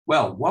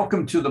Well,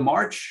 welcome to the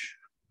March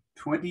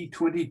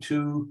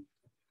 2022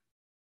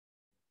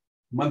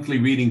 monthly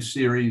reading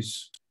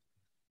series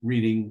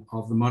reading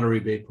of the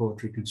Monterey Bay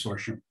Poetry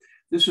Consortium.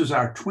 This is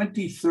our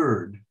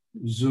 23rd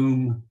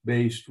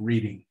Zoom-based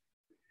reading.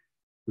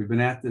 We've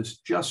been at this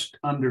just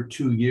under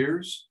 2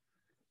 years.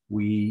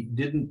 We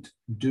didn't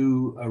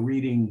do a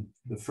reading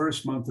the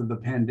first month of the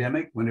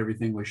pandemic when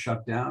everything was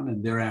shut down,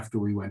 and thereafter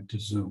we went to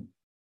Zoom.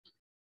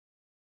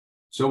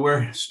 So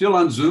we're still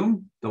on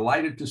Zoom,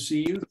 delighted to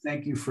see you.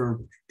 Thank you for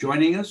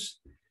joining us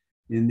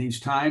in these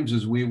times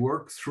as we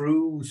work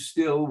through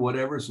still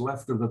whatever's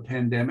left of the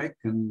pandemic.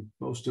 And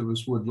most of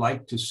us would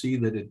like to see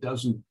that it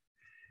doesn't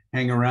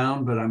hang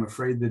around, but I'm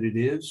afraid that it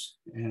is.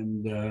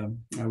 And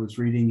I was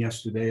reading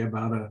yesterday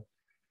about a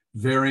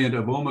variant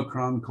of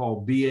Omicron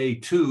called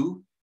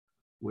BA2,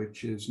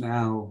 which is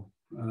now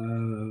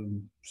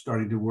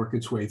starting to work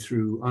its way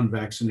through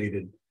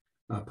unvaccinated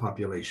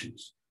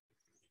populations.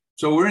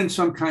 So we're in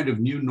some kind of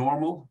new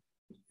normal,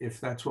 if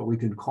that's what we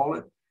can call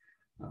it,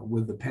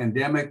 with the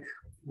pandemic.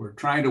 We're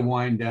trying to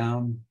wind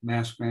down.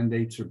 Mask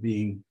mandates are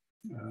being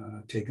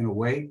taken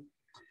away.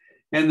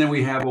 And then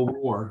we have a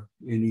war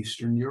in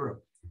Eastern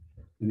Europe,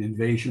 an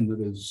invasion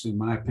that is, in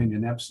my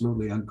opinion,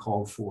 absolutely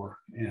uncalled for.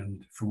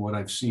 And from what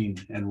I've seen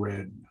and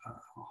read,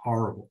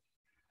 horrible.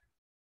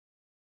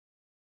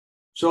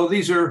 So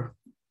these are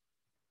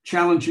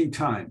challenging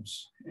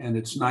times, and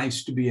it's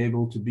nice to be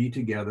able to be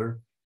together.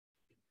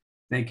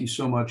 Thank you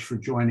so much for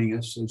joining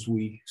us as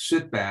we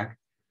sit back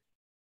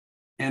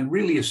and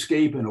really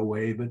escape in a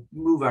way, but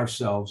move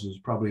ourselves is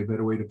probably a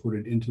better way to put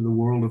it, into the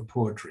world of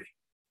poetry.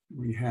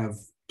 We have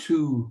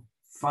two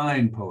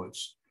fine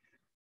poets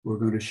who are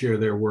going to share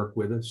their work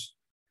with us.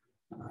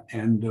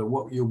 And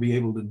what you'll be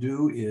able to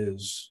do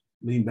is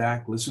lean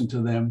back, listen to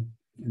them,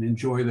 and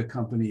enjoy the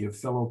company of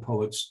fellow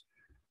poets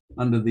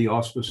under the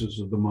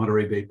auspices of the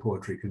Monterey Bay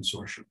Poetry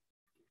Consortium.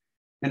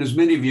 And as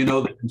many of you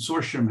know, the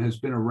consortium has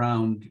been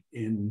around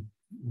in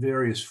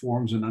various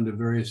forms and under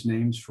various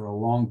names for a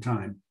long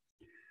time.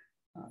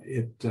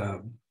 It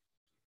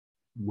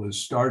was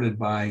started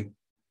by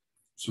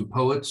some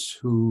poets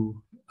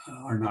who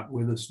are not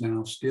with us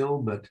now still,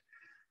 but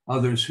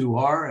others who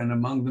are, and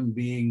among them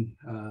being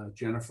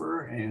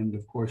Jennifer and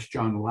of course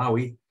John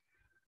Lowy.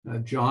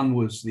 John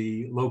was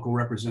the local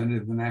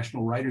representative of the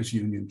National Writers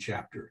Union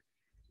chapter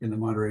in the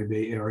Monterey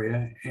Bay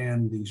area,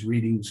 and these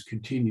readings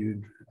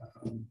continued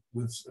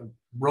with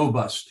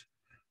robust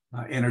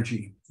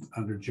energy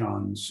under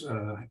John's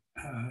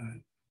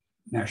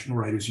National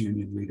Writers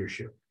Union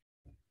leadership.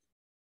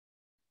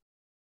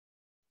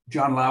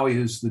 John Lowy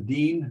is the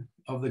dean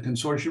of the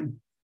consortium.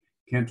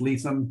 Kent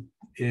Leatham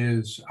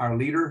is our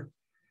leader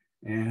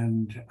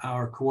and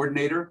our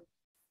coordinator.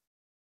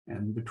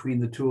 And between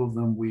the two of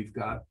them, we've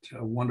got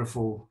a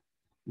wonderful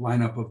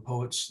lineup of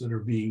poets that are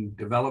being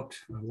developed,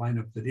 a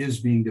lineup that is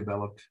being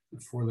developed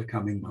for the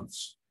coming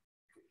months.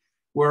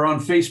 We're on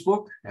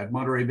Facebook at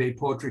Monterey Bay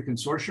Poetry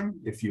Consortium.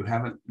 If you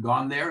haven't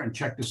gone there and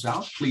checked us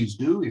out, please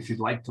do. If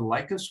you'd like to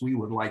like us, we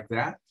would like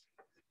that.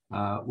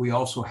 We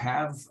also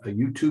have a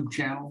YouTube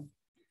channel,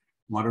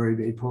 Monterey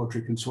Bay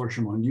Poetry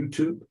Consortium on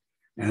YouTube.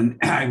 And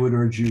I would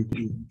urge you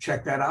to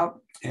check that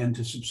out and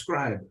to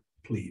subscribe,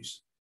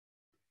 please.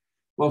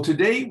 Well,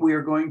 today we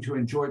are going to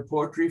enjoy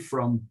poetry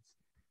from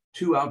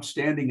two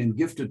outstanding and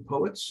gifted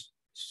poets,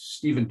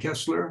 Stephen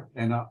Kessler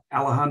and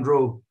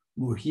Alejandro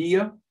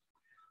Mujia.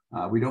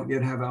 We don't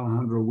yet have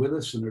Alejandro with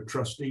us, and are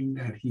trusting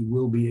that he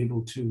will be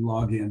able to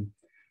log in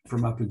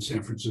from up in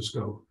San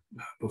Francisco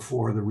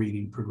before the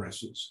reading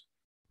progresses.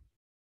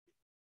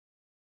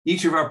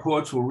 Each of our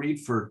poets will read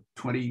for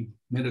 20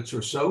 minutes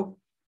or so,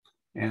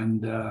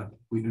 and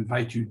we'd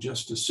invite you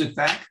just to sit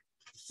back,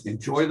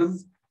 enjoy them,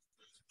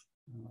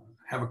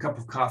 have a cup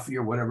of coffee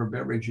or whatever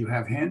beverage you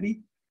have handy,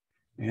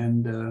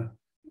 and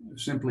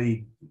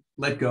simply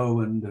let go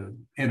and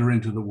enter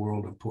into the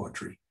world of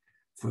poetry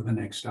for the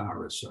next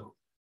hour or so.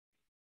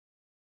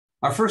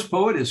 Our first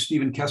poet is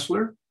Stephen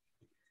Kessler.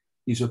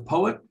 He's a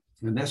poet,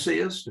 an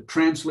essayist, a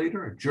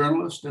translator, a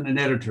journalist, and an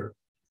editor.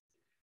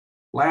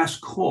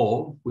 Last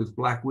Call with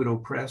Black Widow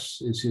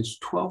Press is his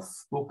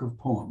 12th book of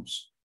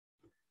poems.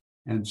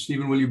 And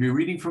Stephen, will you be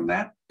reading from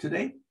that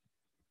today?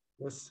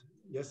 Yes,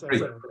 I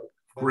Great. will.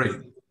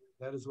 Great.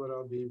 That is what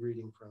I'll be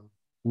reading from.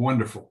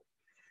 Wonderful.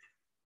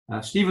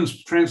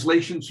 Stephen's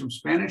translations from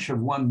Spanish have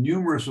won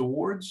numerous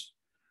awards.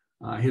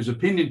 His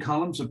opinion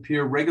columns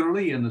appear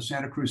regularly in the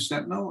Santa Cruz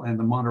Sentinel and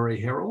the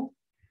Monterey Herald,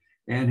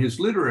 and his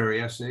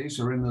literary essays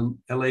are in the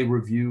LA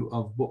Review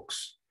of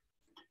Books.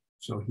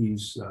 So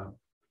he's a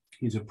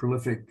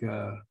prolific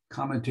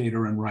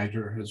commentator and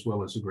writer, as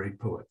well as a great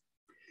poet.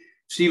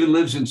 Stephen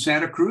lives in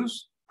Santa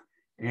Cruz,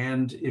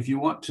 and if you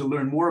want to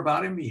learn more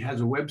about him, he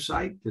has a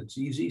website that's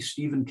easy,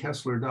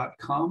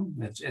 stephenkessler.com.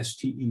 That's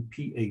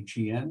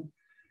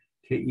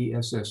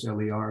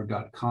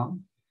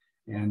STEPHENKESSLER.com.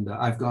 And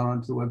I've gone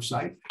onto the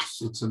website.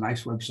 It's a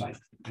nice website,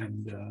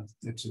 and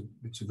it's a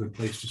good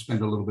place to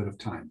spend a little bit of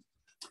time.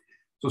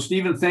 So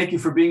Stephen, thank you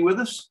for being with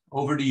us.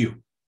 Over to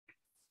you.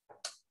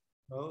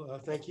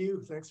 Well, thank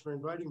you. Thanks for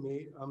inviting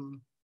me.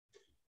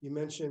 You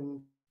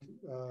mentioned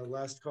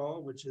Last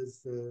Call, which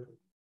is the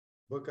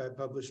book I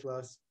published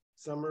last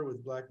summer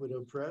with Black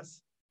Widow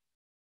Press.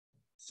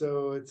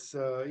 So it's,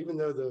 even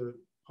though the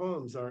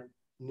poems aren't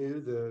new,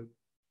 the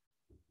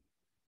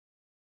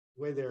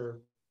way they're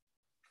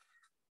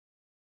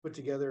put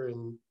together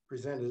and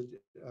presented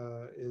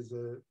is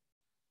a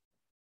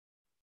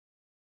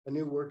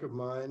new work of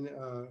mine.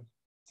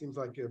 Seems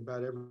like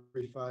about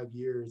every 5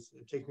 years.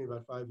 It takes me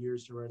about 5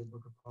 years to write a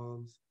book of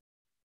poems.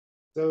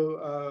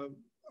 So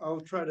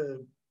I'll try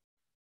to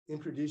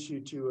introduce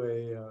you to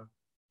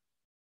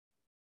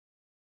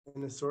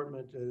an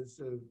assortment. There's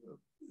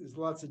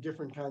lots of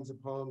different kinds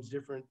of poems,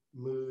 different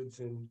moods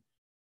and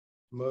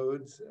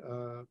modes.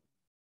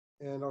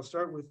 And I'll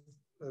start with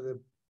the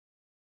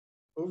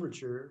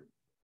overture,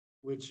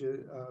 which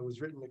was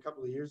written a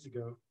couple of years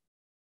ago,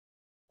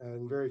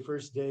 and very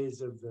first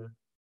days of the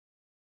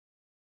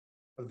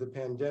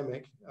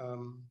pandemic.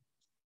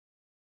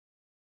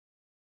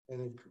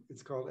 And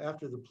it's called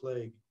After the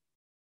Plague.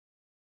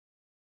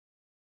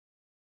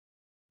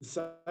 The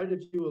sight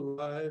of you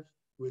alive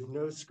with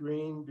no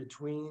screen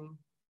between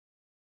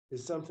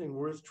is something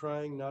worth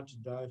trying not to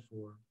die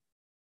for.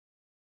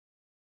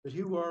 But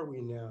who are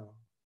we now?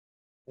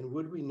 And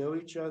would we know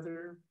each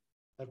other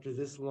after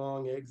this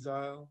long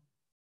exile?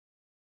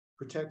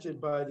 Protected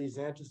by these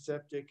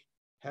antiseptic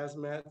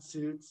hazmat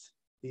suits,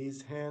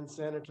 these hand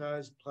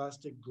sanitized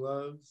plastic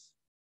gloves,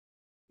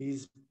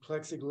 these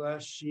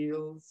plexiglass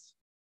shields,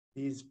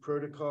 these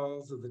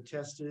protocols of the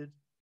tested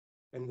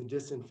and the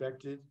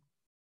disinfected.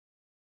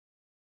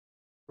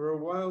 For a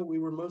while, we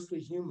were mostly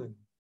human,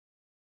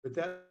 but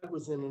that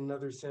was in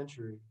another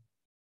century.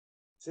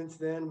 Since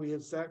then, we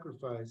have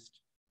sacrificed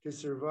to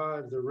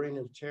survive the reign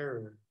of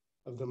terror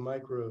of the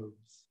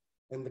microbes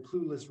and the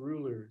clueless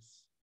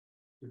rulers.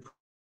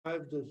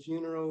 Deprived of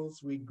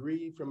funerals, we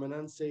grieve from an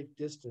unsafe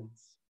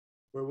distance,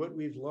 where what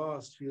we've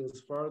lost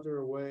feels farther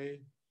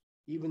away,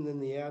 even than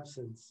the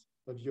absence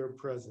of your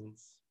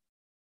presence.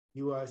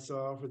 You I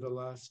saw for the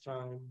last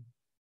time.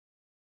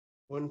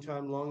 One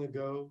time long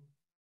ago,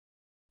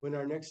 when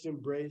our next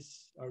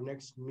embrace, our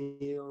next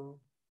meal,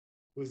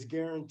 was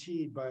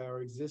guaranteed by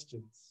our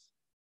existence,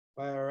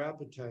 by our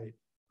appetite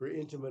for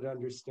intimate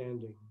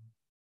understanding.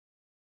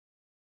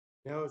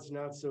 Now it's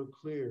not so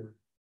clear.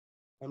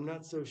 I'm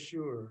not so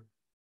sure.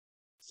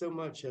 So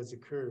much has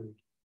occurred.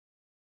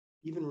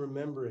 Even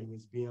remembering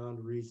is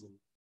beyond reason.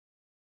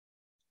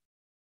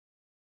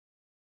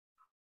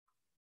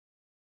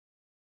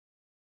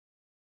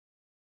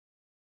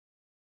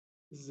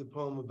 This is a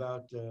poem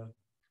about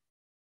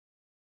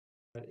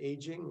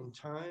aging and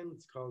time.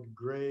 It's called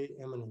Gray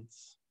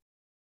Eminence.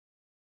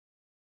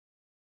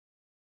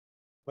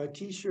 My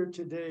t-shirt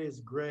today is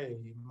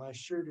gray. My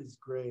shirt is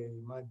gray.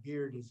 My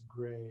beard is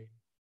gray.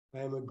 I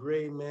am a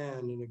gray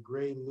man in a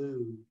gray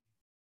mood.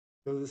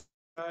 Though the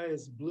sky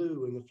is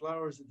blue and the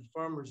flowers at the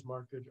farmer's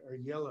market are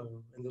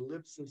yellow and the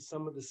lips of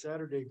some of the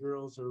Saturday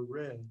girls are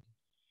red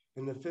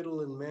and the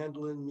fiddle and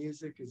mandolin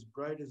music is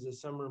bright as a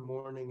summer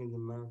morning in the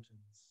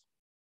mountains.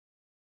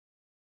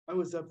 I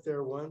was up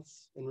there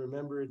once and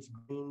remember its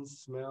green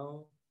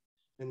smell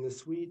and the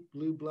sweet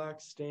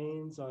blue-black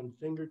stains on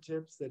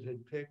fingertips that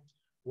had picked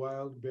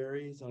wild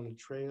berries on a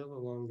trail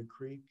along the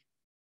creek.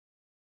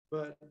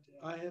 But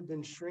I have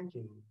been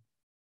shrinking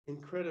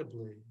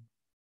incredibly,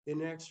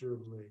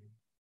 inexorably,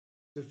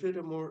 to fit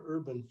a more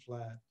urban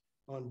flat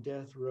on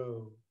death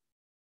row,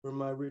 where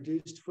my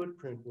reduced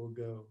footprint will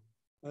go,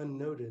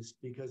 unnoticed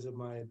because of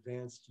my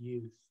advanced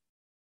youth.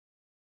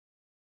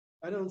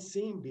 I don't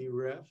seem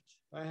bereft.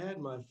 I had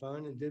my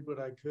fun and did what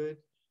I could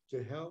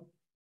to help,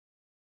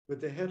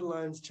 but the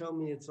headlines tell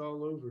me it's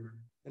all over,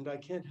 and I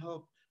can't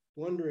help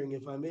wondering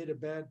if I made a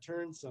bad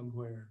turn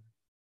somewhere,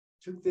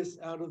 took this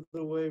out of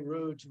the way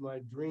road to my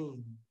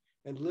dream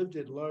and lived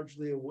it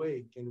largely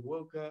awake and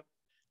woke up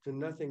to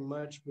nothing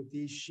much but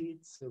these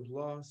sheets of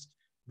lost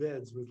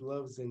beds with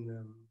loves in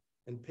them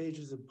and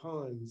pages of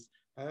poems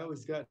I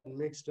always got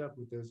mixed up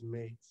with those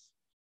mates.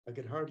 I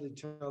could hardly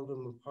tell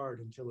them apart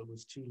until it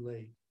was too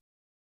late.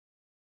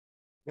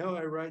 Now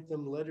I write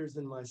them letters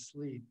in my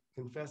sleep,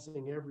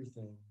 confessing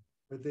everything,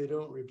 but they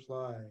don't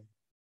reply.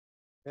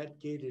 That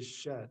gate is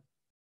shut,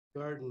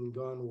 garden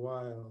gone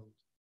wild,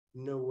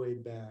 no way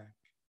back.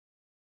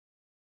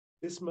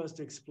 This must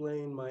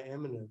explain my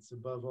eminence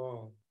above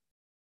all.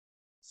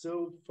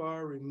 So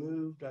far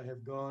removed, I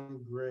have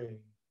gone gray,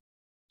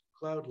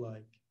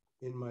 cloud-like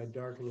in my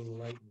darkening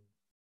lightning.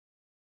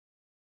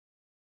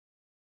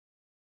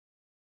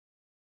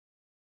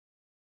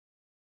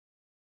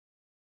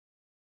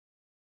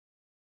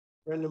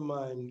 A friend of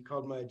mine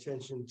called my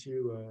attention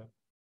to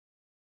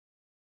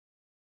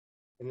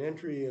an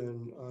entry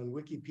on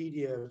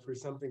Wikipedia for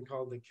something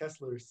called the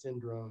Kessler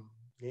syndrome,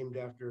 named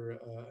after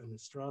an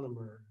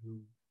astronomer who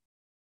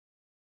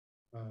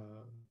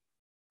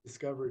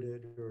discovered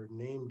it or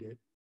named it.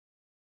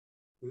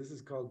 So this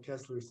is called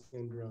Kessler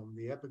syndrome.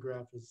 The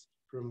epigraph is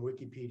from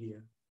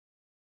Wikipedia.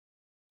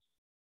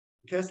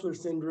 Kessler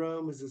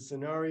syndrome is a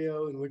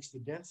scenario in which the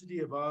density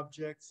of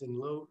objects in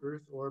low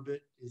Earth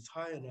orbit is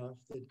high enough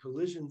that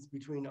collisions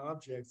between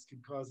objects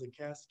could cause a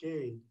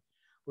cascade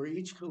where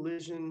each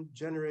collision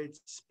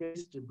generates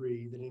space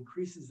debris that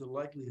increases the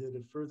likelihood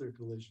of further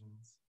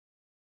collisions.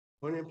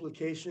 One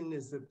implication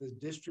is that the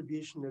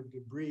distribution of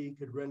debris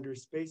could render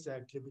space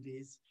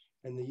activities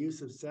and the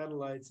use of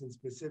satellites in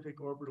specific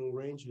orbital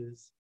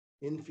ranges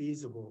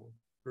infeasible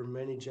for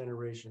many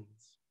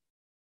generations.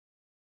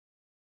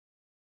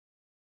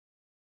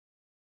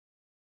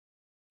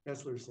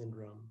 Kessler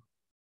syndrome.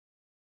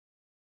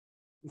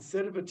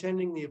 Instead of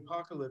attending the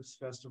Apocalypse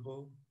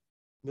Festival,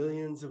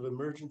 millions of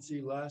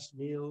emergency last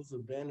meals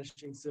of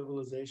vanishing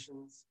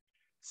civilizations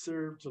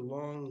served to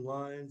long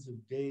lines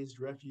of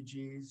dazed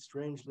refugees,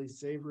 strangely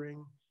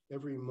savoring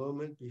every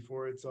moment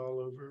before it's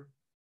all over.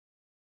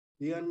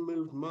 The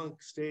unmoved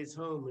monk stays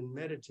home and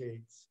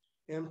meditates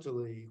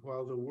emptily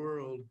while the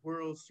world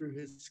whirls through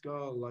his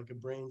skull like a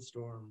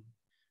brainstorm.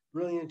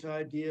 Brilliant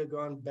idea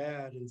gone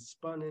bad and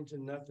spun into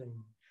nothing,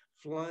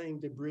 flying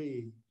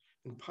debris,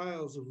 and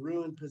piles of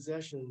ruined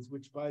possessions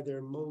which by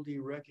their moldy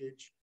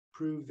wreckage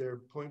prove their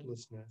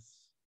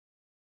pointlessness.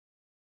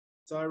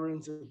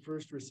 Sirens of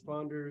first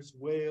responders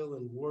wail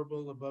and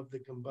warble above the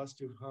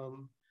combustive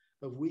hum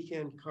of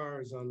weekend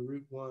cars on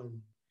Route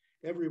 1,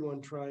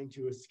 everyone trying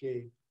to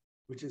escape,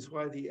 which is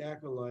why the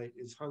acolyte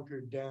is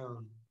hunkered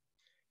down,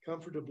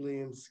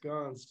 comfortably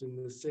ensconced in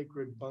the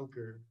sacred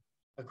bunker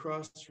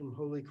across from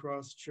Holy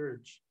Cross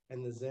Church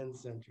and the Zen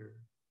Center.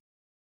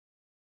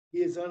 He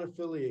is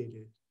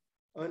unaffiliated,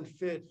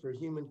 unfit for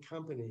human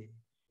company,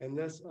 and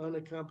thus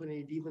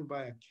unaccompanied even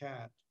by a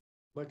cat,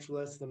 much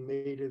less the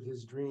mate of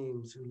his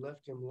dreams who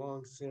left him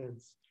long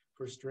since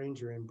for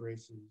stranger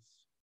embraces.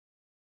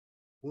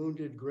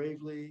 Wounded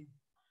gravely,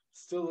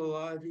 still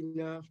alive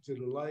enough to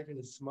delight in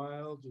a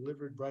smile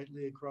delivered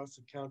brightly across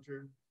the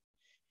counter,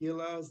 he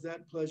allows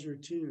that pleasure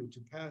too to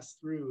pass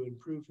through and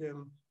prove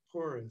him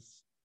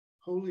porous,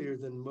 holier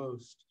than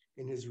most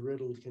in his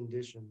riddled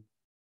condition.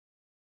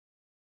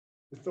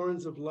 The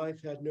thorns of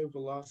life had no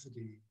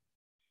velocity.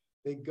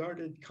 They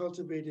guarded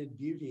cultivated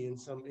beauty in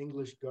some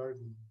English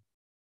garden,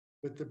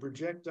 but the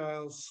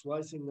projectiles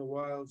slicing the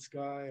wild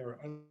sky are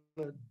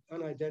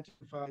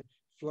unidentified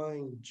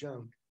flying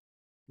junk,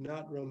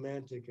 not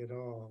romantic at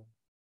all,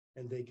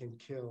 and they can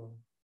kill.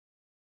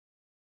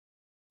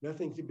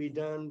 Nothing to be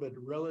done but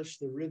relish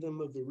the rhythm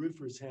of the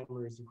roofers'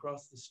 hammers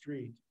across the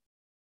street,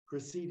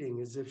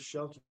 proceeding as if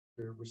shelter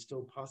were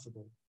still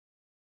possible.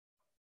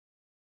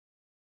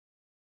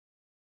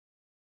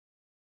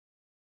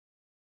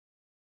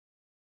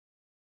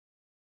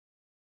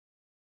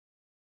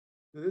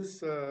 There's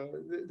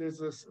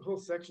this whole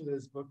section of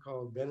this book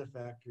called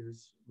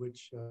Benefactors,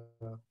 which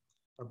are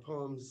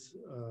poems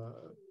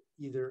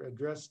either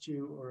addressed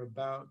to or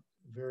about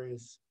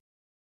various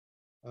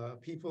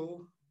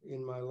people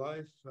in my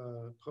life,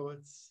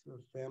 poets,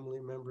 family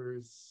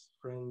members,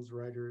 friends,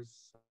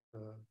 writers.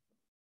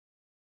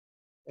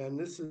 And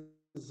this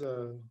is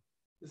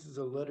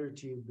a letter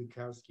to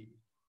Bukowski.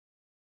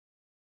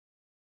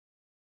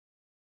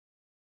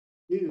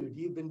 Dude,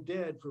 you've been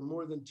dead for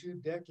more than 2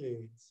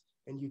 decades,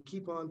 and you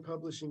keep on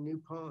publishing new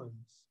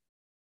poems.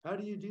 How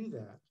do you do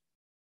that?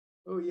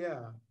 Oh,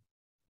 yeah.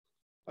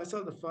 I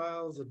saw the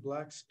files at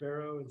Black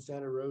Sparrow in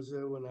Santa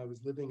Rosa when I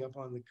was living up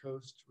on the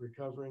coast,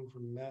 recovering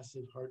from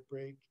massive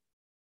heartbreak.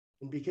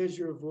 And because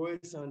your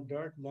voice on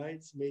dark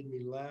nights made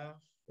me laugh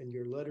and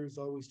your letters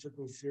always took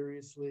me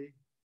seriously,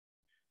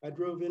 I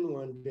drove in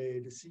one day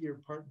to see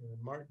your partner,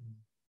 Martin,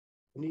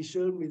 and he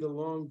showed me the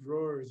long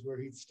drawers where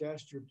he'd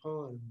stashed your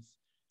poems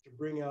to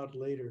bring out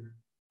later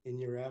in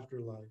your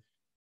afterlife.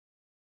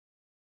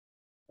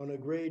 On a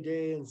gray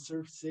day in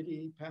Surf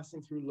City,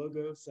 passing through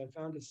Logos, I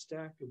found a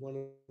stack of one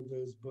of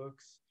those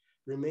books,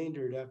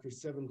 remaindered after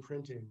 7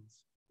 printings,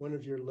 one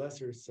of your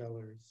lesser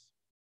sellers.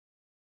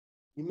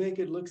 You make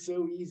it look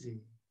so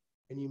easy,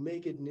 and you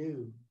make it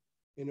new,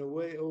 in a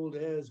way old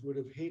Ez would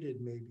have hated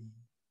maybe.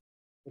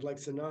 But like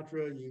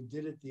Sinatra, you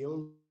did it the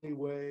only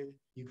way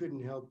you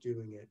couldn't help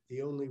doing it,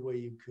 the only way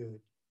you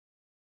could.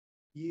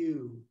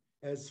 You,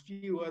 as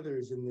few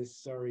others in this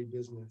sorry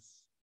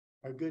business,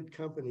 are good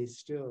company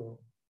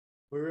still,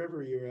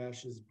 wherever your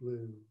ashes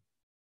blew,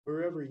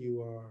 wherever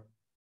you are,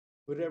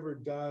 whatever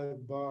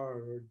dive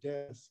bar or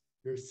desk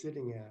you're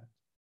sitting at,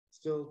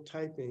 still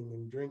typing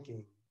and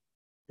drinking,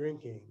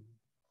 drinking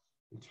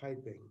and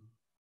typing.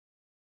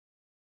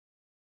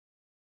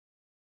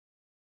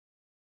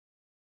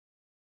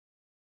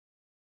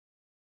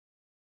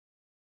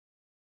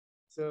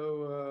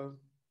 So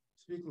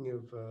speaking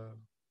of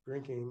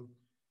drinking,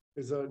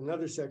 there's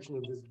another section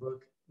of this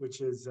book,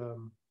 which is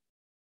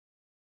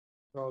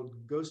called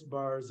Ghost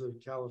Bars of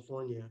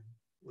California,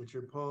 which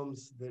are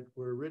poems that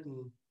were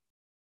written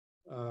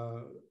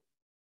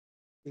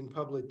in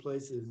public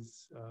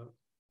places,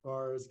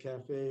 bars,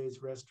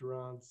 cafes,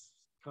 restaurants,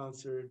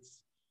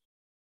 concerts,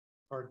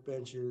 park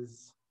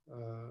benches.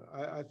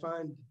 I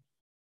find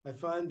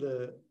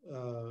the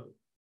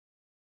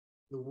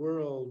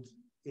world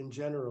in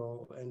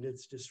general and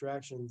its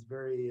distractions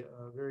very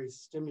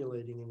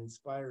stimulating and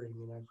inspiring.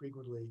 And I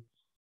frequently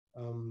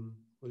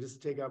will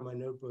just take out my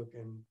notebook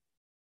and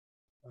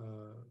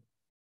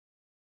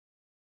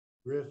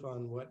riff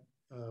on what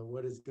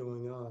is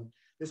going on.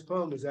 This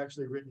poem was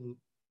actually written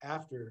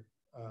after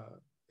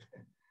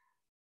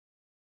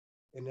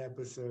an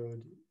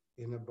episode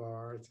in a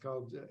bar. It's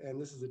called, and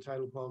this is the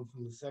title poem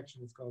from the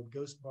section, it's called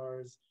Ghost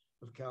Bars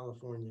of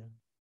California.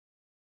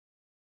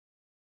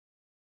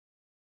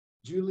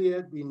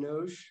 Juliette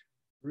Binoche,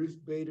 Ruth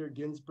Bader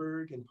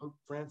Ginsburg, and Pope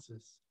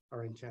Francis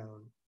are in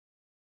town.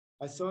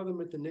 I saw them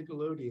at the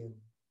Nickelodeon,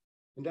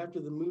 and after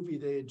the movie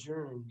they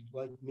adjourned,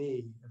 like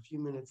me, a few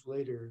minutes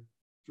later,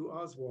 to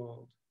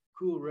Oswald,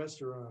 cool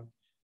restaurant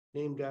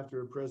named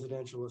after a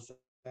presidential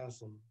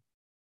assassin,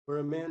 where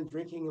a man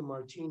drinking a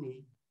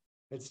martini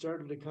had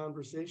started a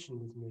conversation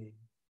with me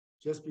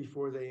just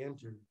before they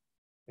entered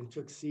and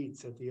took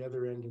seats at the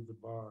other end of the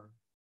bar.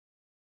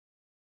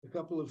 A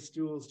couple of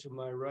stools to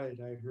my right,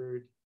 I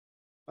heard,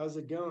 "How's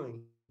it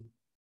going?"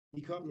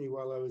 He caught me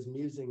while I was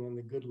musing on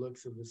the good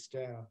looks of the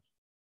staff.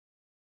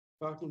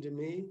 Talking to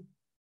me?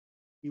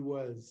 He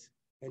was,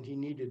 and he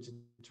needed to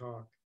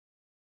talk.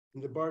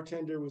 And the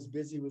bartender was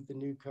busy with the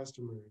new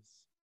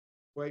customers,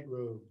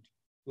 white-robed,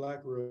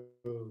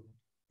 black-robed,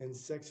 and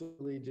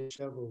sexily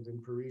disheveled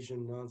in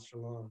Parisian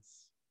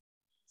nonchalance.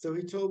 So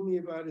he told me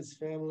about his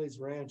family's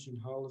ranch in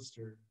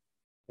Hollister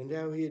and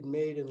how he had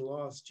made and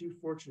lost 2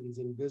 fortunes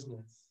in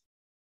business,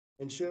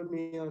 and showed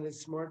me on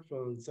his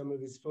smartphone some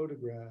of his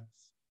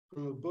photographs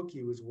from a book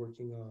he was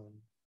working on,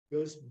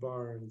 Ghost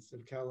Barns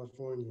of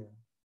California,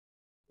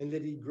 and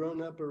that he'd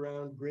grown up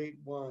around great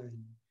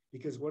wine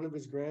because one of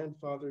his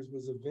grandfathers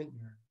was a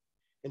vintner,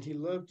 and he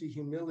loved to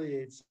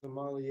humiliate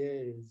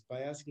sommeliers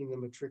by asking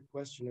them a trick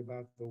question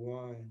about the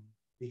wine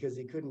because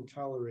he couldn't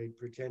tolerate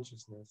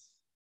pretentiousness,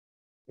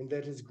 and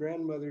that his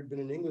grandmother had been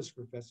an English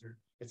professor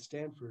at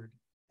Stanford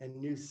and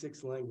knew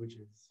 6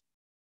 languages.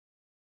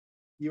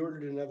 He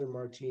ordered another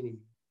martini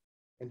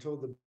and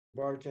told the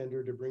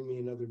bartender to bring me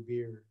another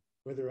beer,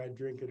 whether I'd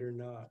drink it or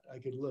not. I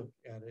could look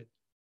at it,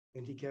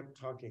 and he kept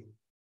talking.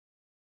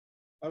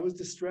 I was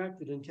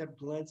distracted and kept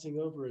glancing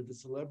over at the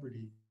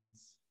celebrities,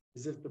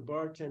 as if the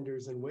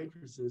bartenders and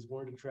waitresses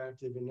weren't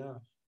attractive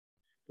enough.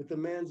 But the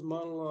man's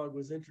monologue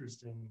was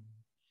interesting.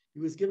 He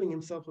was giving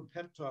himself a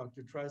pep talk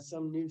to try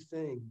some new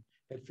thing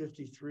at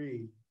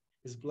 53,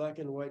 his black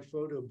and white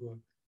photo book,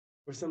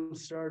 or some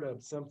startup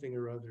something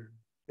or other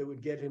that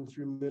would get him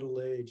through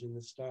middle age in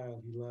the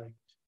style he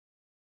liked.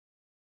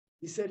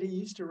 He said he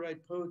used to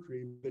write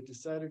poetry, but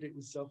decided it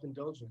was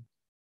self-indulgent.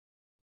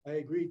 I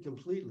agreed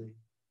completely,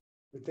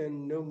 but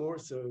then no more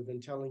so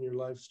than telling your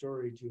life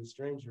story to a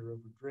stranger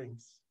over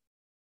drinks.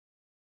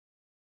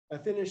 I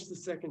finished the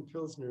second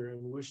Pilsner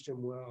and wished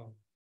him well.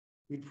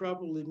 We'd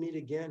probably meet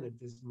again at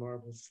this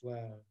marble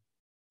slab,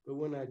 but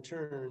when I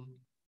turned,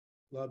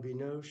 La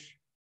Binoche,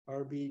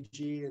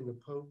 RBG, and the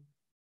Pope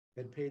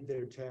had paid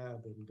their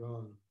tab and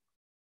gone.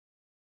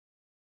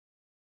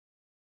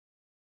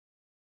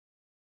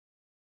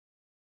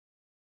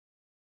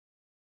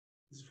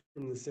 This is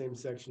from the same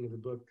section of the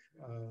book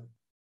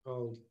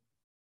called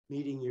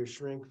Meeting Your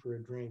Shrink for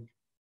a Drink.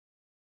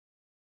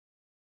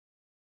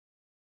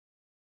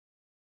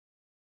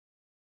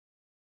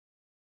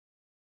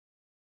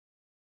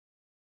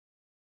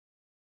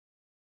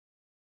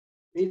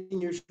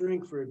 Meeting your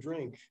shrink for a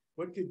drink,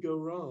 what could go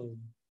wrong?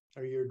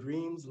 Are your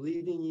dreams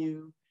leaving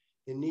you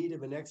in need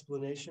of an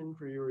explanation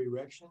for your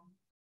erection?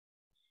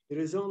 It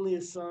is only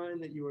a sign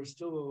that you are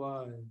still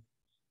alive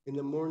in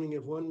the morning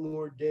of one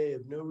more day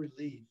of no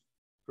relief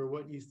for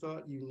what you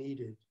thought you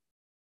needed,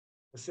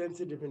 a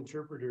sensitive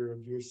interpreter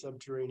of your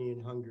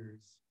subterranean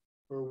hungers,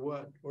 or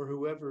what, or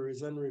whoever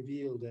is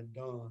unrevealed at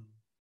dawn,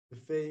 the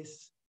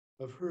face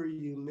of her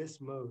you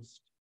miss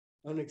most,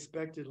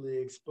 unexpectedly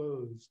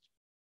exposed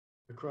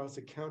across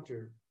a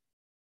counter,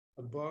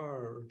 a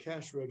bar or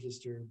cash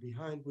register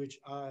behind which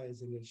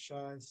eyes and a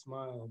shy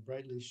smile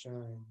brightly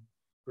shine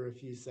for a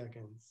few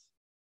seconds,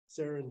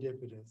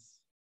 serendipitous,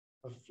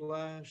 a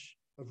flash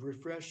of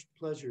refreshed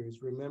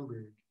pleasures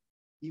remembered,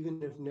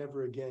 even if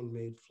never again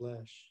made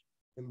flesh,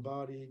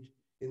 embodied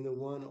in the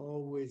one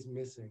always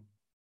missing,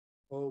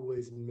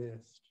 always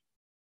missed.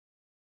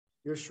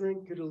 Your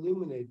shrink could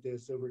illuminate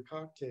this over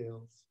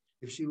cocktails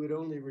if she would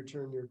only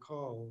return your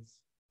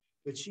calls,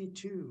 but she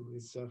too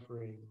is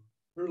suffering,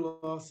 her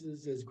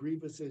losses as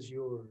grievous as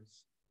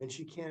yours, and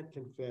she can't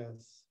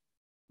confess,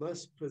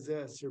 must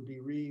possess her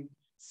bereaved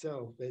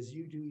self as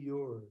you do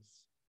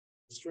yours,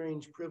 a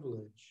strange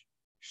privilege,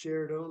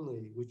 shared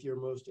only with your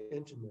most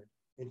intimate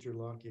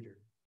interlocutor.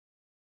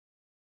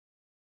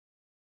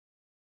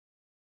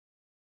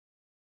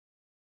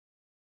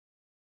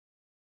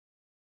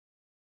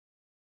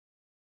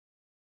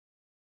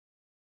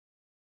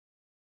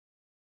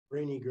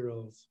 Brainy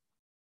girls.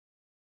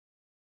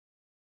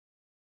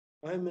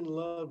 I'm in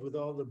love with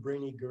all the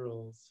brainy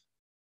girls.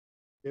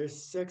 Their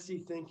sexy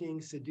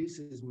thinking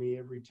seduces me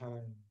every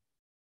time.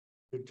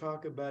 Their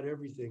talk about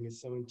everything is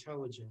so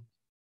intelligent.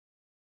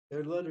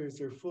 Their letters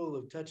are full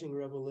of touching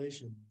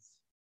revelations.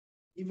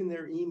 Even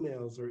their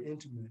emails are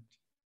intimate.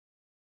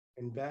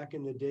 And back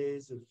in the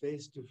days of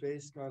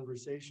face-to-face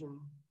conversation,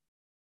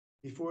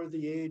 before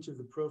the age of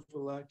the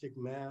prophylactic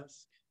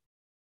mask,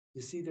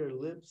 you see their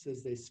lips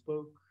as they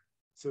spoke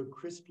so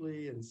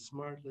crisply and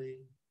smartly,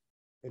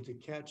 and to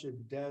catch a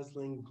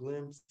dazzling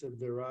glimpse of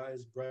their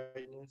eyes'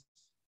 brightness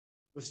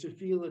was to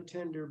feel a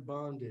tender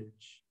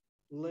bondage,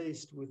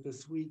 laced with the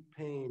sweet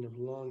pain of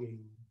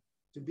longing,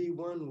 to be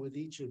one with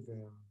each of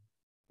them,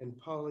 and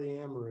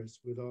polyamorous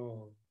with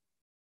all.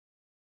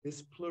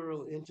 This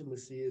plural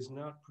intimacy is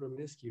not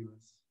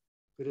promiscuous,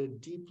 but a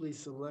deeply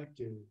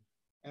selective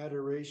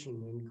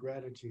adoration and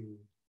gratitude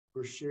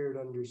for shared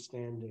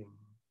understanding.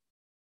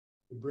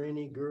 The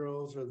brainy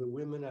girls are the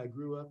women I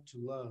grew up to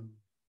love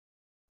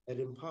at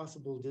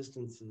impossible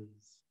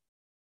distances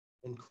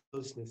and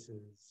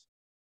closenesses.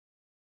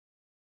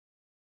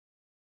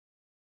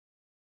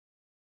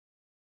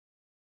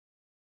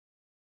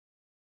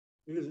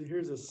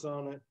 Here's a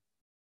sonnet.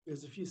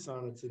 There's a few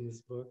sonnets in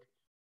this book.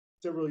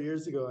 Several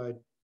years ago, I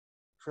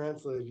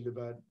translated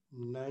about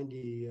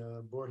 90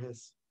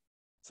 Borges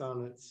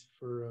sonnets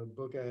for a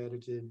book I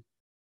edited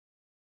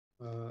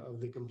of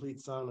the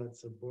complete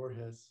sonnets of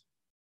Borges.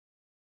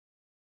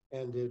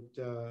 And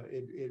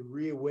it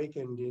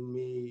reawakened in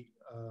me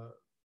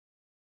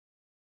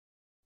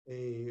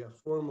a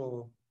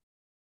formal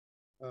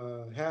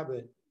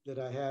habit that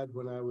I had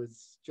when I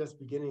was just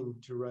beginning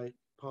to write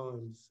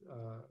poems,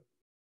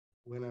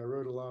 when I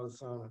wrote a lot of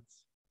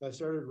sonnets. I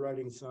started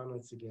writing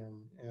sonnets again,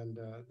 and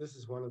this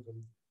is one of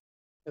them.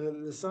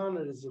 And the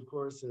sonnet is, of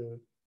course, a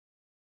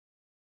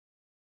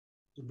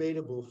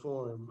debatable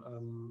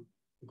form.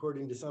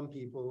 According to some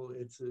people,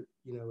 it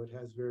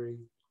has very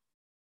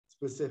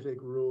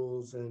specific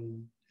rules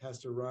and has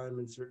to rhyme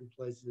in certain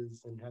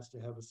places and has to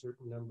have a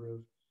certain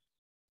number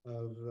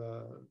of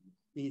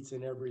beats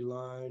in every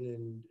line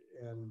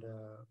and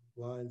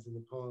lines in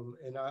the poem.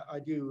 And I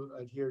do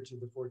adhere to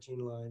the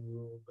 14-line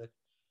rule, but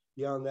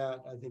beyond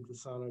that, I think the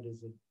sonnet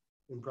is an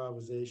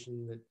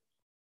improvisation that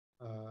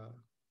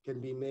can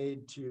be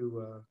made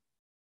to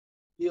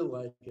feel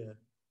like a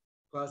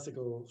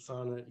classical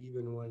sonnet,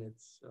 even when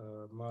it's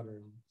a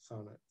modern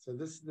sonnet. So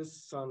this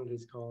sonnet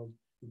is called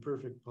The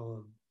Perfect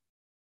Poem.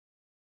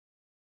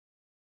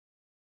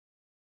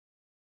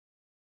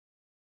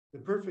 The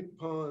perfect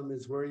poem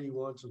is where you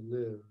want to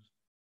live,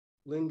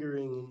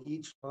 lingering in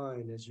each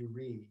line as you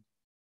read,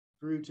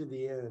 through to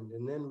the end,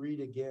 and then read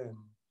again,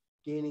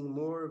 gaining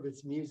more of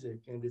its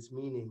music and its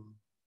meaning,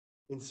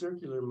 in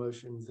circular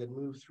motions that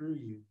move through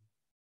you,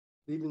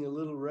 leaving a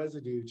little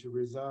residue to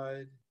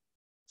reside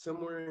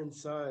somewhere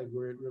inside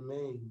where it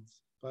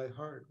remains, by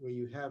heart where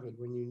you have it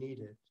when you need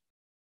it.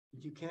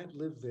 But you can't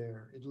live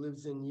there, it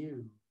lives in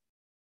you,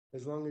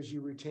 as long as you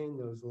retain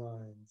those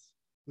lines,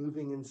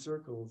 moving in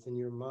circles in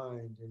your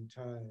mind and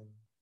time.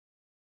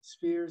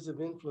 Spheres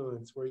of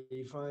influence where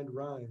you find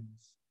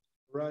rhymes,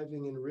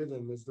 arriving in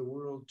rhythm as the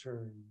world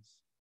turns,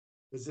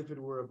 as if it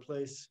were a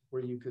place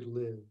where you could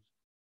live.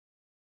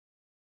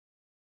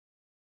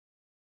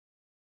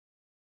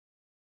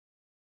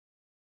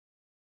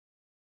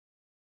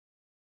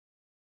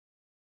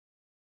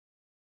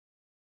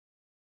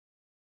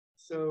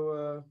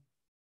 So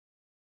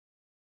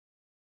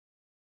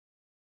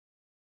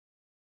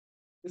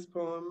this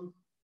poem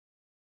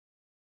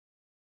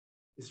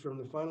is from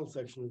the final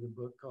section of the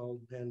book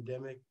called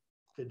Pandemic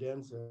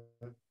Cadenza.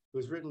 It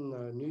was written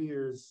New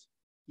Year's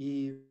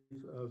Eve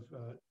of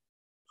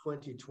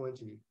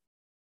 2020.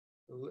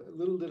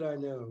 Little did I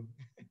know.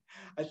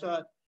 I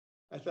thought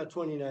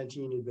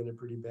 2019 had been a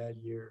pretty bad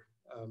year.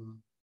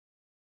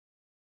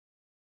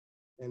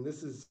 And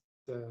this is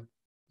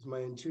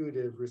my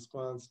intuitive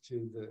response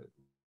to the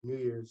New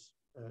Year's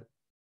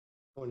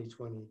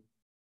 2020,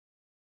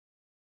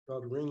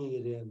 called Ringing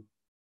It In.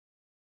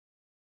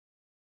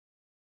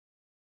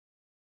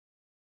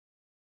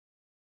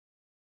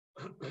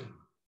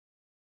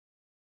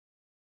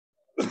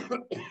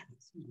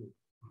 Excuse me.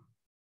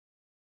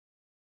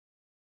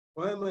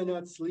 Why am I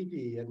not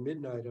sleepy at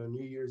midnight on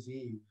New Year's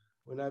Eve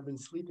when I've been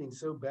sleeping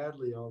so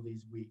badly all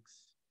these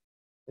weeks?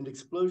 And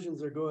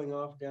explosions are going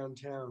off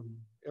downtown,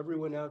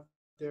 everyone out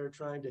there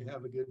trying to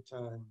have a good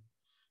time.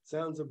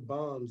 Sounds of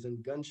bombs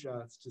and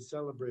gunshots to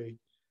celebrate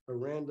a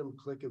random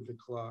click of the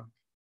clock.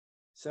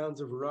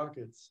 Sounds of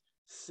rockets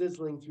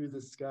sizzling through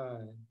the sky,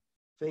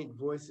 faint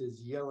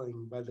voices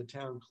yelling by the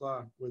town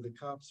clock where the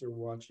cops are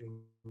watching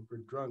for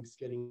drunks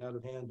getting out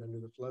of hand under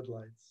the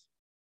floodlights.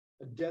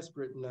 A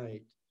desperate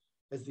night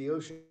as the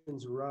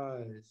oceans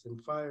rise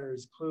and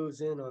fires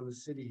close in on the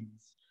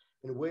cities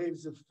and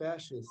waves of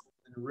fascists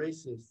and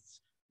racists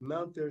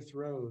mount their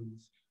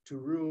thrones to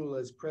rule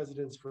as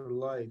presidents for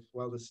life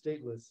while the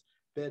stateless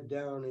bed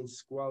down in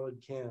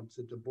squalid camps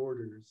at the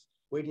borders,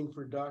 waiting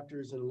for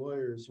doctors and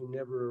lawyers who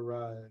never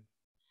arrive.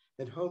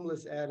 And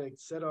homeless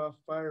addicts set off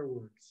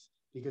fireworks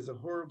because a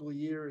horrible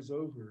year is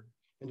over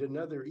and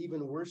another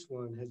even worse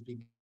one has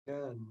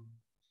begun.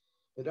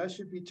 And I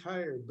should be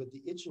tired, but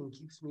the itching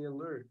keeps me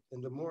alert.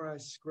 And the more I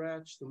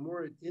scratch, the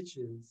more it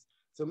itches.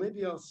 So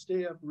maybe I'll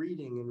stay up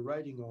reading and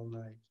writing all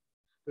night.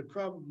 but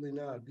probably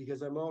not,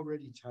 because I'm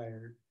already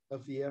tired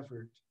of the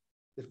effort,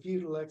 the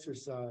futile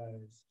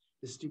exercise,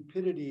 the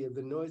stupidity of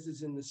the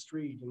noises in the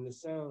street and the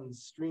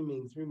sounds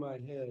streaming through my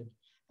head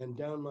and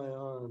down my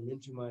arm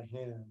into my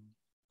hand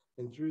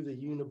and through the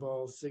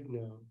uniball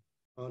signo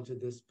onto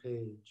this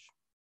page.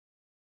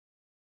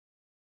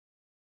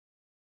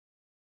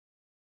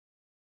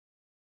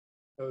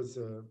 That was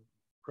a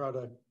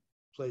product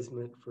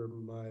placement for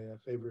my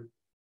favorite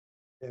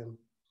pen.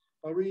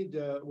 I'll read,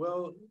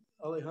 well,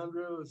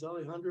 Alejandro, is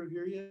Alejandro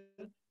here yet?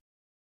 I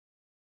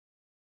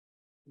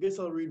guess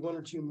I'll read one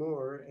or two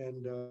more,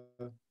 and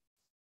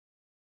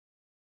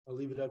I'll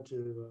leave it up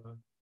to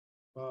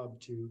Bob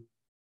to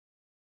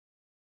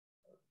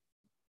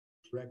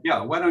direct.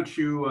 Yeah, why don't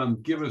you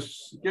give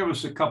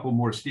us a couple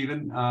more,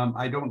 Stephen?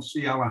 I don't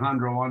see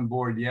Alejandro on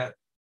board yet.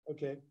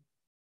 Okay.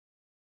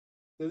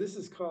 So this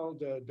is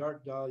called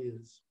Dark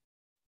Dahlias.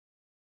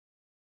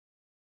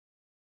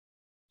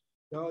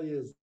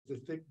 Dahlias, the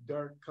thick,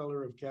 dark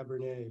color of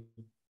Cabernet,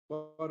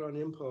 bought on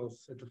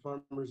impulse at the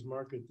farmer's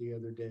market the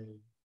other day,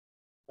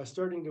 are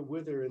starting to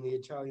wither in the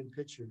Italian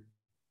pitcher,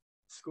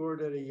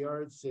 scored at a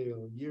yard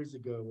sale years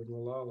ago in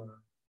Malala.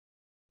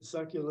 The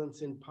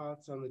succulents in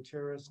pots on the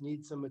terrace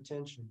need some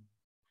attention.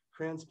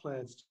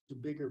 Transplants to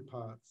bigger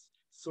pots,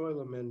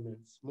 soil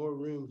amendments, more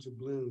room to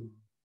bloom.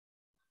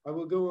 I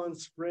will go on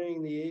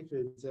spraying the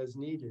aphids as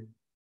needed.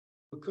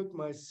 I will cook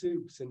my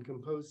soups and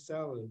compose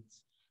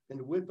salads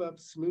and whip up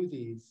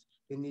smoothies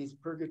in these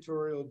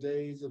purgatorial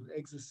days of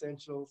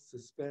existential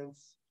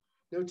suspense.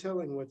 No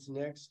telling what's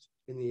next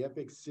in the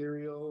epic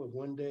serial of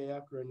one day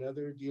after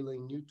another,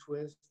 dealing new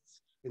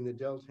twists in the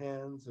dealt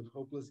hands of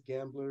hopeless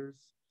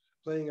gamblers,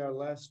 playing our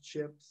last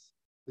chips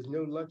with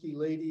no lucky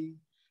lady.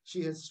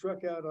 She has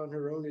struck out on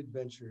her own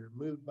adventure,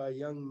 moved by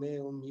young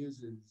male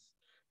muses.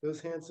 Those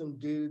handsome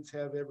dudes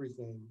have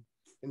everything,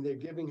 and they're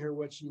giving her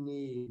what she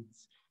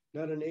needs.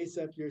 Not an ace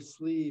up your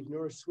sleeve,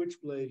 nor a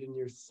switchblade in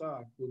your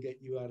sock will get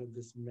you out of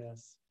this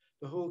mess.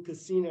 The whole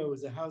casino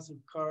is a house of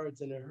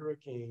cards and a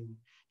hurricane,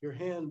 your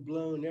hand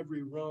blown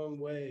every wrong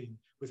way,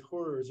 with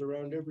horrors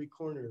around every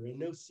corner, and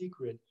no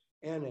secret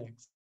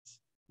annex,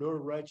 nor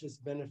righteous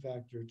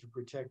benefactor to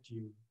protect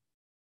you.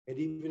 And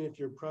even if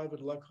your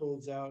private luck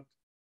holds out,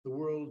 the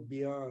world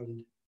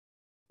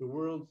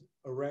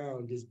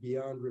around is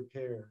beyond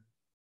repair.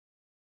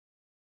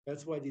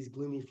 That's why these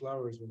gloomy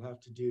flowers will have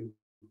to do,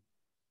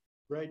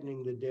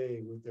 brightening the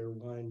day with their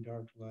wine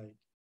dark light.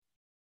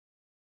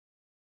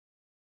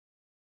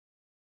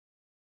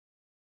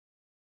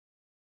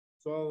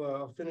 So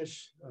I'll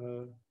finish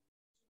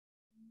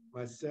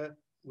my set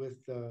with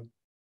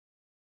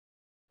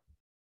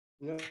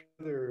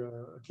another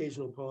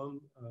occasional poem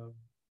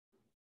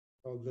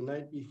called The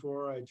Night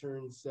Before I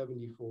Turned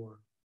 74.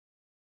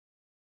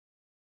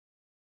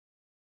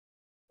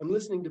 I'm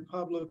listening to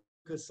Pablo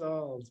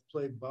Casals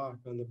play Bach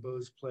on the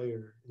Bose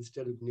player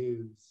instead of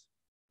news,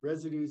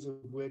 residues of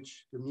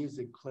which the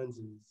music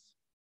cleanses.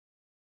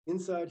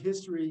 Inside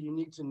history, you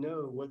need to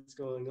know what's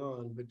going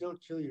on, but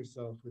don't kill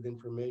yourself with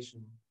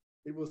information.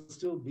 It will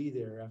still be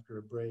there after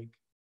a break.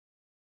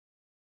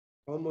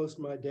 Almost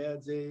my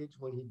dad's age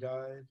when he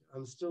died,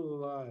 I'm still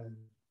alive,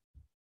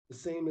 the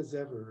same as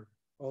ever,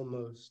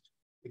 almost,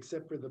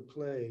 except for the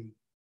plague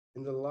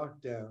and the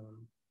lockdown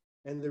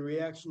and the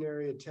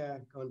reactionary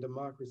attack on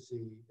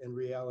democracy and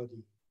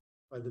reality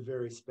by the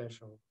very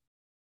special.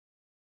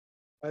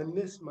 I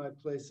miss my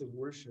place of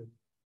worship,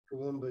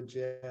 Kalimba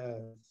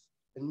jazz,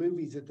 and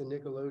movies at the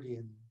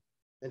Nickelodeon,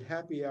 and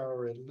happy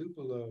hour at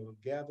Lupolo,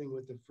 gabbing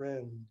with a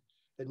friend,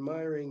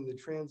 admiring the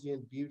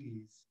transient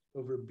beauties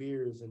over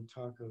beers and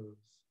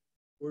tacos,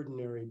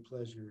 ordinary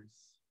pleasures.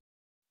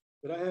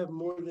 But I have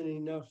more than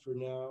enough for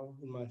now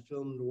in my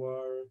film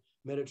noir,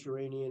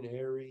 Mediterranean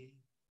airy,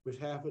 with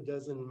half a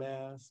dozen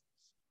masks,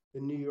 the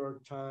New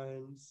York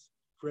Times,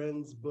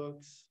 friends'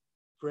 books,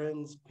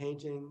 friends'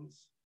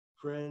 paintings,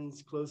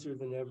 friends closer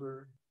than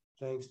ever,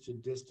 thanks to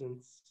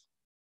distance.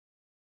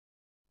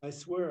 I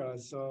swear I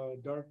saw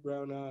dark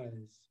brown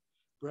eyes,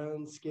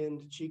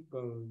 brown-skinned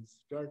cheekbones,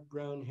 dark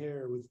brown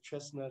hair with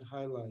chestnut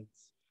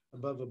highlights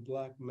above a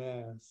black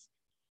mask,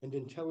 and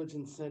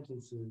intelligent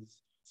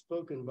sentences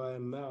spoken by a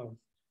mouth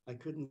I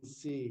couldn't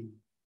see,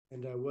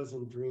 and I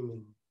wasn't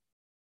dreaming.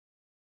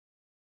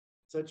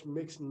 Such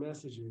mixed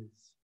messages,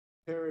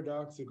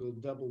 paradoxical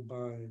double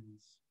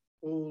binds,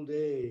 old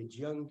age,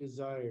 young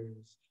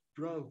desires,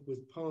 drunk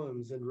with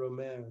poems and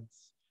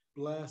romance,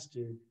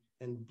 blasted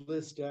and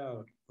blissed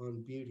out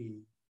on beauty.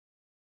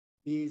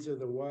 These are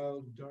the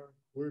wild, dark,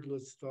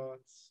 wordless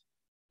thoughts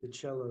the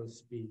cello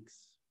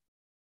speaks.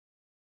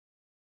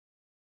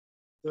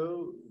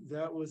 So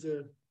that was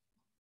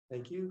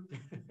thank you.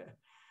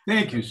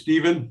 Thank you,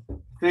 Stephen.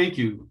 Thank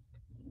you.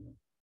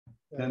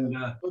 And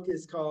the book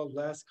is called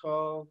Last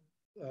Call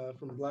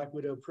from Black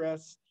Widow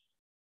Press,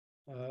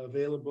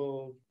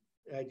 available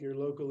at your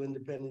local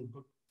independent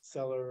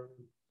bookseller,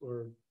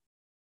 or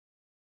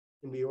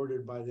can be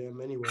ordered by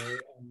them anyway,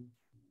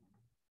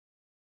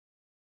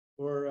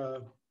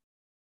 or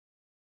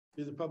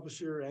through the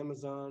publisher,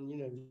 Amazon,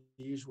 the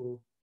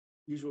usual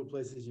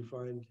places you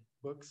find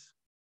books.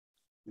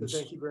 So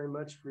thank you very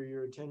much for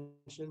your attention,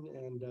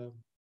 and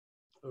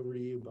over to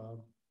you,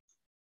 Bob.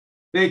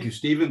 Thank you,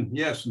 Stephen.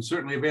 Yes, and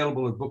certainly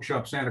available at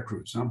Bookshop Santa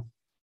Cruz, huh?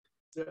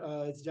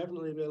 It's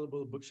definitely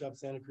available at Bookshop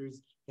Santa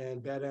Cruz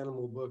and Bad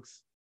Animal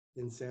Books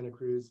in Santa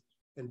Cruz,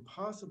 and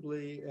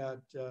possibly at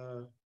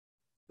the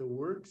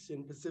Works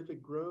in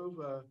Pacific Grove.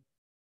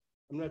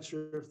 I'm not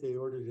sure if they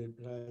ordered it,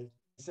 but I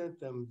sent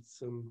them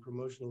some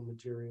promotional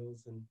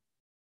materials, and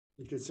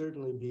it could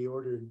certainly be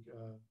ordered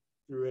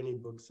through any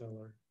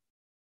bookseller.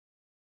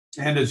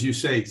 And as you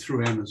say,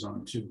 through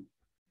Amazon too.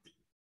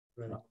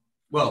 Right.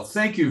 Well,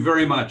 thank you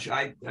very much.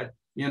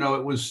 You know,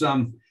 it was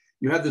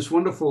you had this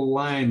wonderful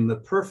line, the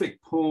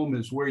perfect poem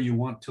is where you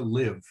want to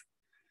live.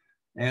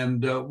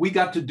 And we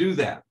got to do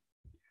that.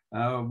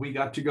 We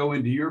got to go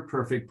into your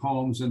perfect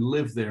poems and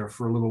live there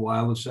for a little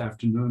while this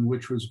afternoon,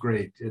 which was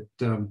great. It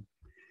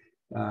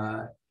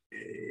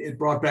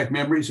brought back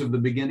memories of the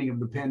beginning of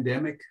the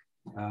pandemic.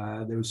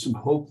 There was some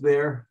hope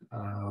there.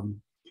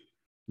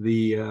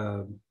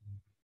 The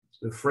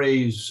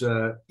phrase,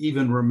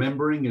 even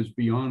remembering is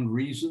beyond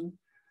reason.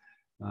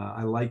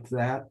 I like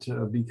that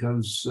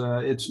because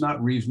it's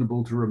not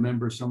reasonable to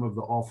remember some of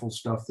the awful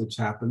stuff that's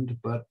happened,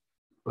 but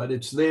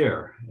it's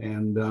there.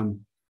 And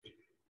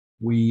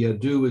we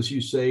do, as you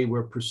say,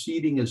 we're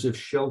proceeding as if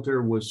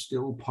shelter was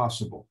still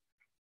possible.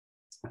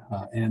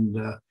 And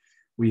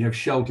we have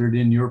sheltered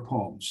in your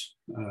poems,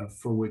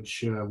 for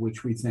which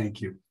we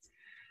thank you.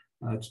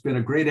 It's been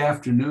a great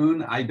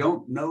afternoon. I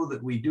don't know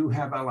that we do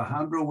have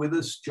Alejandro with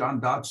us. John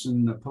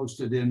Dotson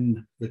posted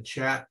in the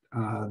chat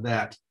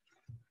that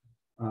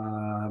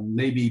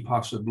maybe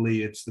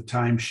possibly it's the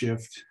time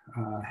shift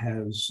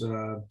has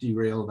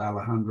derailed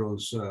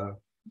Alejandro's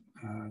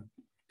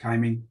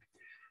timing,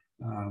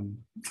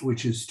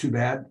 which is too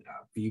bad.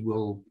 We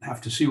will have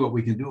to see what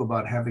we can do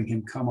about having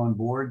him come on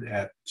board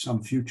at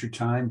some future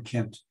time.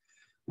 Kent,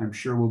 I'm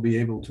sure, will be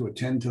able to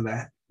attend to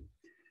that.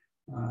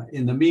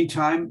 In the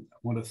meantime, I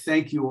want to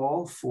thank you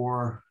all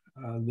for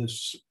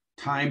this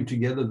time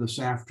together this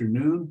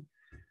afternoon.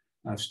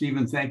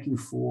 Stephen, thank you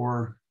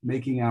for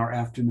making our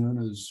afternoon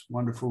as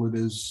wonderful it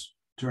is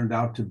turned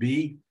out to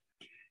be.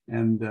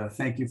 And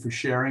thank you for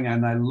sharing.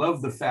 And I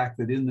love the fact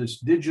that in this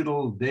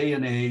digital day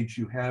and age,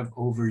 you have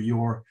over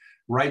your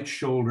right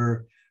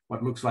shoulder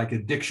what looks like a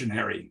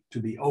dictionary to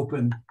be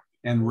opened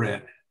and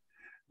read.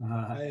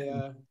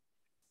 I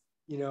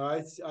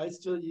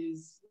still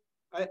use,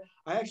 I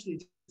actually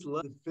just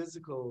love the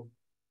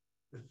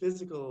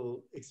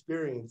physical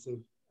experience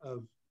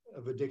of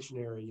a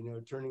dictionary, you know,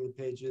 turning the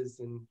pages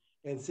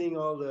and seeing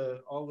all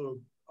the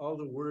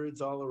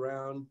words all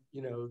around,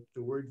 you know,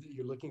 the words that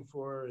you're looking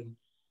for, and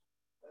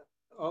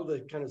all the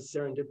kind of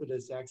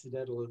serendipitous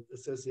accidental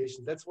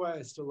associations. That's why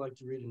I still like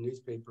to read a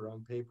newspaper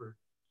on paper.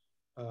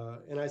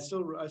 And I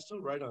still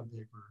write on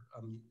paper,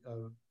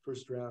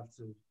 first drafts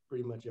of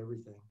pretty much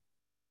everything.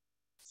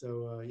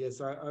 So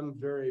yes, I'm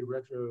very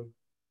retrograde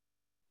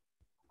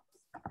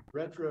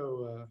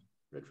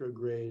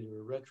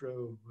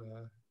or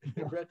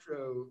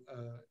retro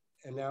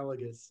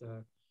analogous.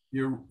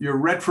 You're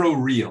retro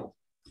real.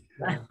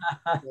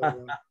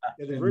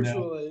 The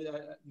virtual,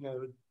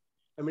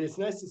 I mean, it's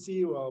nice to see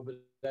you all, but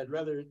I'd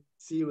rather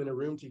see you in a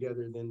room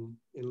together than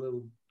in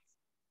little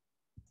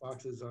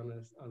boxes on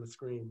a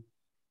screen.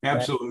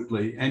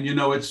 Absolutely. And you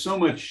know, it's so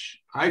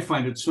much, I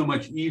find it so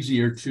much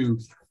easier to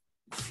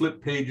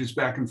flip pages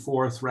back and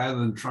forth rather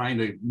than trying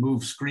to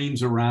move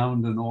screens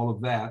around and all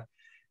of that.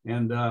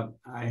 And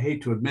I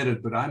hate to admit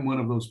it, but I'm one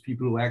of those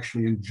people who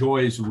actually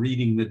enjoys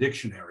reading the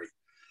dictionary.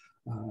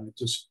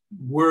 Just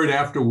word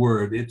after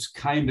word. It's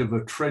kind of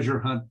a treasure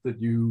hunt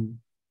that you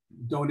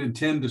don't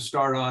intend to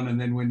start on. And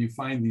then when you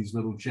find these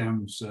little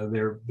gems,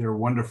 they're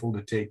wonderful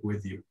to take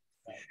with you.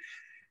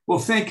 Well,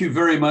 thank you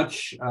very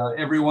much,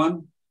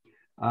 everyone.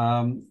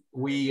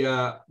 We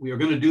are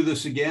going to do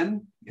this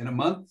again in a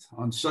month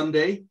on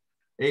Sunday,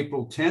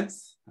 April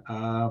 10th.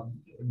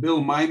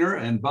 Bill Miner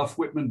and Buff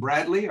Whitman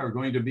Bradley are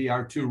going to be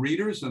our two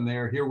readers, and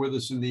they're here with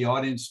us in the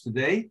audience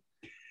today.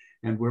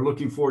 And we're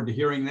looking forward to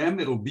hearing them.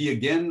 It'll be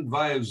again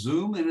via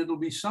Zoom, and it'll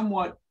be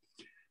somewhat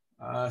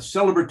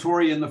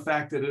celebratory in the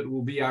fact that it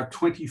will be our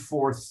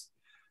 24th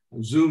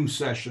Zoom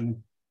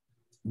session.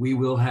 We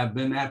will have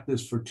been at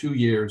this for 2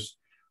 years,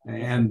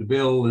 and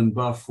Bill and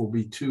Buff will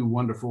be two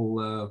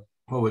wonderful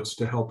poets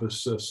to help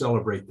us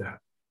celebrate that.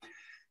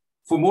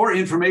 For more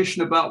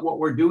information about what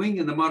we're doing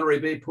in the Monterey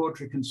Bay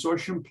Poetry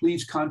Consortium,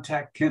 please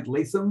contact Kent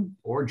Latham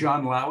or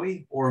John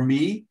Lowy or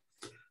me.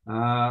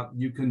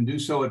 You can do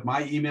so at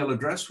my email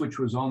address, which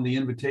was on the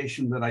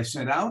invitation that I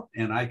sent out,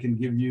 and I can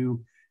give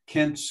you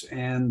Kent's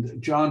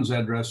and John's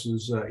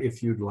addresses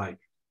if you'd like.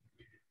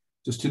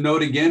 Just to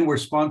note again, we're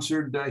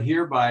sponsored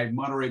here by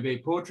Monterey Bay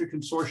Poetry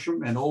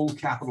Consortium and Old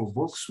Capitol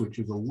Books, which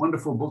is a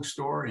wonderful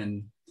bookstore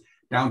in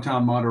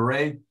downtown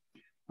Monterey.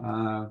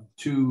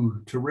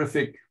 Two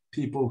terrific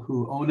people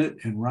who own it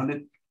and run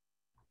it,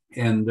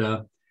 and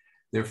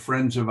they're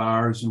friends of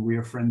ours, and we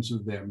are friends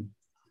of them.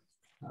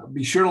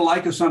 Be sure to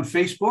like us on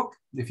Facebook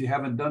if you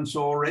haven't done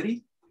so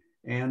already,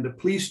 And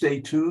please stay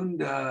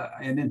tuned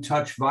and in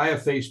touch via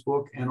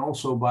Facebook and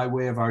also by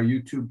way of our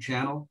YouTube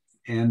channel.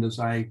 And as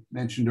I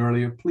mentioned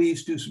earlier,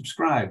 please do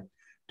subscribe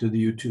to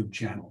the YouTube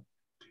channel.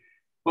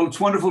 Well,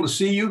 it's wonderful to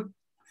see you.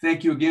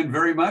 Thank you again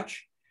very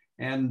much.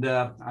 And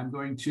I'm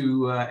going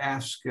to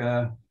ask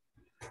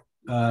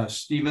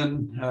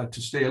Stephen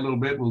to stay a little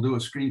bit. We'll do a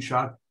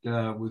screenshot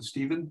with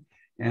Stephen,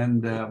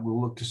 and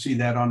we'll look to see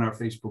that on our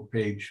Facebook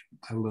page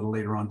a little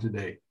later on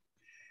today.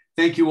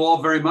 Thank you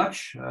all very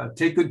much.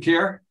 Take good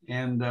care,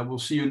 and we'll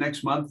see you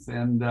next month,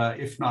 and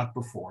if not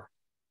before.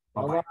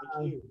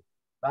 Bye-bye.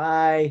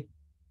 Bye.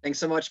 Thanks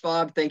so much,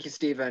 Bob. Thank you,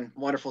 Stephen.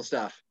 Wonderful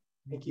stuff.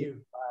 Thank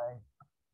you.